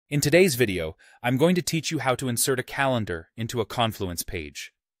In today's video, I'm going to teach you how to insert a calendar into a Confluence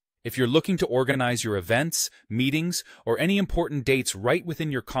page. If you're looking to organize your events, meetings, or any important dates right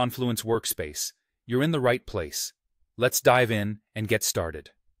within your Confluence workspace, you're in the right place. Let's dive in and get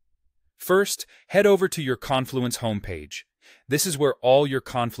started. First, head over to your Confluence homepage. This is where all your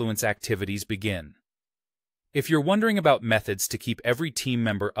Confluence activities begin. If you're wondering about methods to keep every team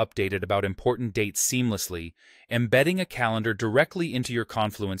member updated about important dates seamlessly, embedding a calendar directly into your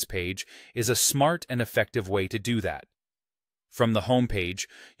Confluence page is a smart and effective way to do that. From the home page,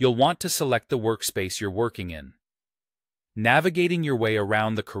 you'll want to select the workspace you're working in. Navigating your way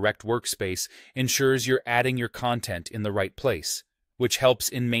around the correct workspace ensures you're adding your content in the right place, which helps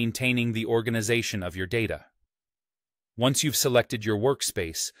in maintaining the organization of your data. Once you've selected your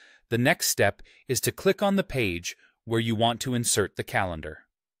workspace, the next step is to click on the page where you want to insert the calendar.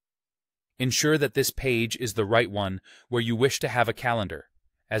 Ensure that this page is the right one where you wish to have a calendar,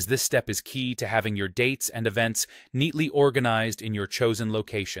 as this step is key to having your dates and events neatly organized in your chosen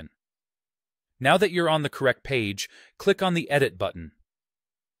location. Now that you're on the correct page, click on the Edit button.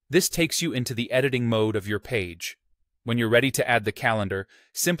 This takes you into the editing mode of your page. When you're ready to add the calendar,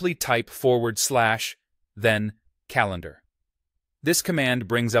 simply type /, then calendar. This command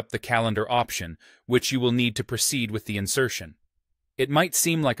brings up the calendar option, which you will need to proceed with the insertion. It might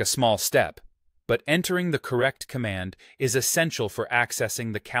seem like a small step, but entering the correct command is essential for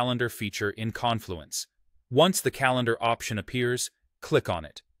accessing the calendar feature in Confluence. Once the calendar option appears, click on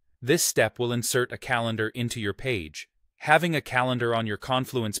it. This step will insert a calendar into your page. Having a calendar on your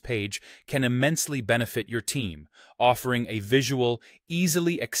Confluence page can immensely benefit your team, offering a visual,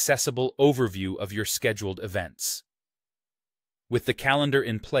 easily accessible overview of your scheduled events. With the calendar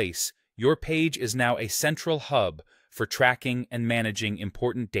in place, your page is now a central hub for tracking and managing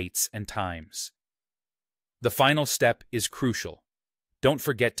important dates and times. The final step is crucial. Don't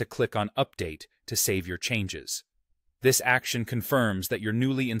forget to click on Update to save your changes. This action confirms that your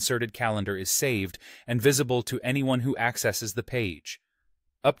newly inserted calendar is saved and visible to anyone who accesses the page.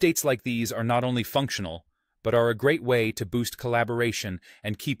 Updates like these are not only functional, but are a great way to boost collaboration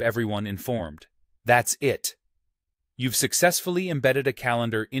and keep everyone informed. That's it. You've successfully embedded a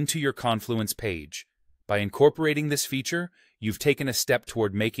calendar into your Confluence page. By incorporating this feature, you've taken a step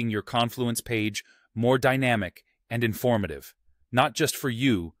toward making your Confluence page more dynamic and informative, not just for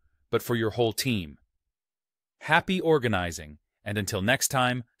you, but for your whole team. Happy organizing, and until next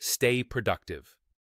time, stay productive.